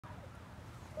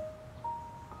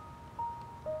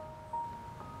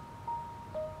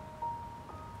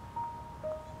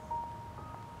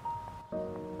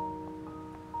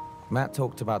Matt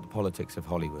talked about the politics of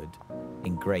Hollywood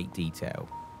in great detail.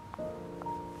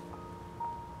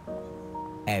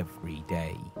 Every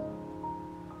day.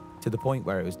 To the point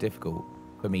where it was difficult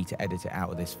for me to edit it out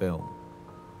of this film.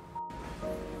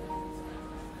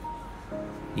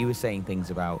 He was saying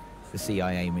things about the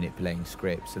CIA manipulating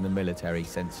scripts and the military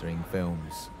censoring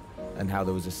films, and how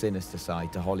there was a sinister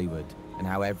side to Hollywood, and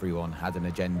how everyone had an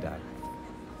agenda.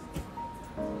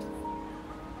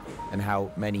 And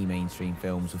how many mainstream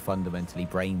films were fundamentally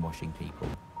brainwashing people.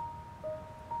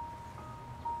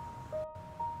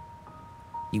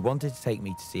 He wanted to take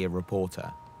me to see a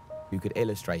reporter who could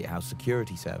illustrate how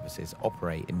security services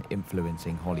operate in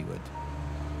influencing Hollywood.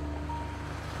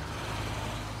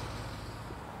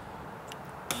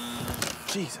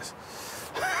 Jesus.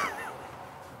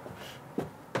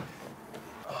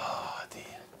 Oh,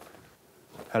 dear.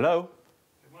 Hello?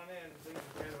 Come on in. Things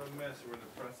are kind of a mess. We're in the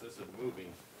process of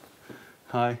moving.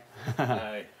 Hi.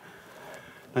 Hi.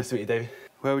 Nice to meet you, David.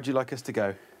 Where would you like us to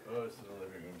go? Oh, it's in the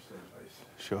living room someplace.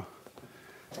 Sure.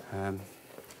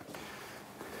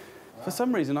 For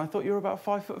some reason, I thought you were about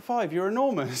 5'5". You're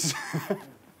enormous.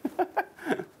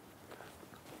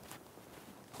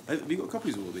 Have you got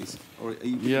copies of all these? Or are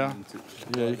you Yeah,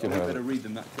 you can have better it. read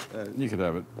them. You could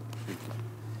have it.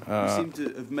 You seem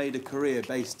to have made a career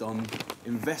based on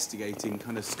investigating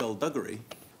kind of skullduggery.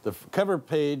 The cover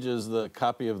page is the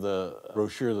copy of the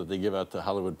brochure that they give out to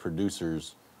Hollywood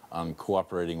producers on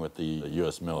cooperating with the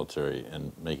U.S. military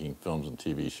and making films and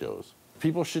TV shows.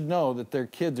 People should know that their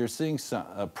kids are seeing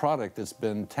a product that's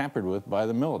been tampered with by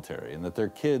the military, and that their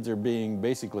kids are being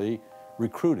basically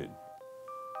recruited.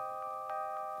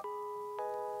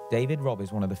 David Robb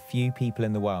is one of the few people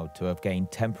in the world to have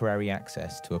gained temporary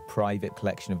access to a private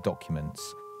collection of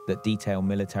documents that detail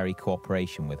military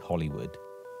cooperation with Hollywood.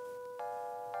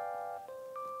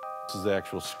 This is the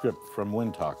actual script from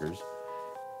Wind Talkers.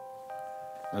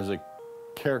 There's a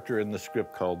character in the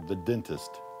script called the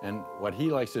dentist. And what he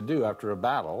likes to do after a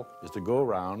battle is to go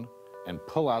around and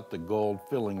pull out the gold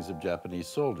fillings of Japanese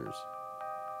soldiers.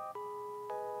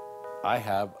 I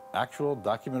have actual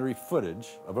documentary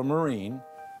footage of a Marine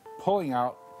pulling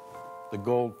out the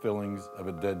gold fillings of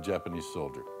a dead Japanese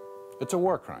soldier. It's a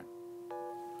war crime.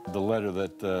 The letter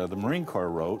that the Marine Corps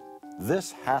wrote,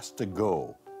 "This has to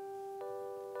go."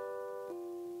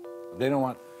 They don't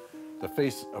want the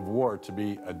face of war to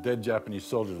be a dead Japanese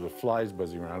soldier with flies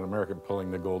buzzing around, America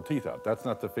pulling the gold teeth out. That's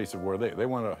not the face of war. They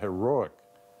want a heroic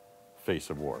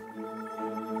face of war.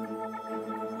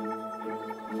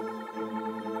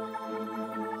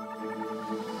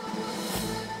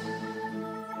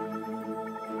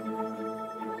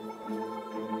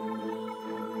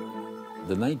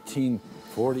 The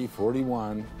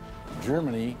 1940-41,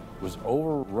 Germany was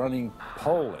overrunning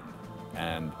Poland,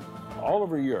 and all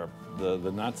over Europe,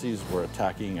 the Nazis were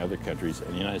attacking other countries,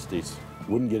 and the United States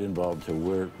wouldn't get involved until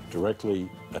we're directly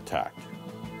attacked.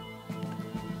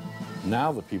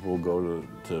 Now the people will go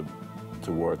to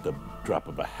war at the drop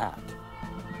of a hat.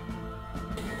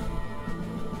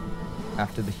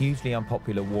 After the hugely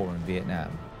unpopular war in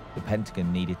Vietnam, the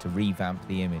Pentagon needed to revamp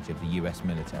the image of the US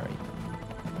military.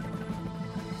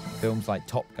 Films like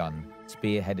Top Gun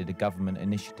spearheaded a government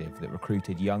initiative that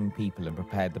recruited young people and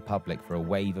prepared the public for a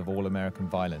wave of all-American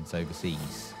violence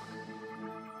overseas.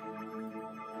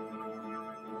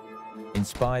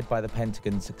 Inspired by the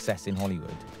Pentagon's success in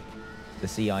Hollywood, the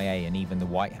CIA and even the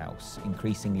White House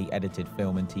increasingly edited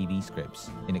film and TV scripts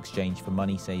in exchange for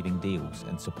money-saving deals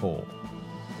and support,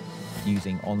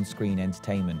 using on-screen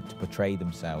entertainment to portray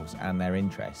themselves and their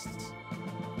interests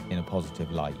in a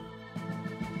positive light.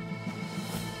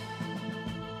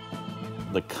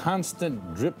 The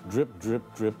constant drip, drip, drip,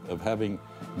 drip of having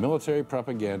military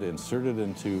propaganda inserted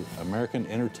into American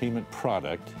entertainment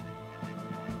product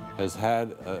has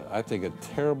had, I think, a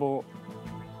terrible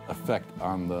effect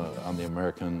on the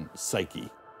American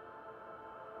psyche.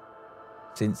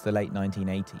 Since the late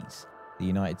 1980s, the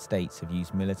United States have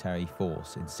used military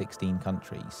force in 16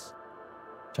 countries,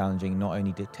 challenging not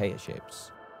only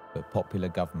dictatorships, but popular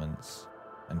governments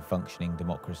and functioning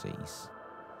democracies.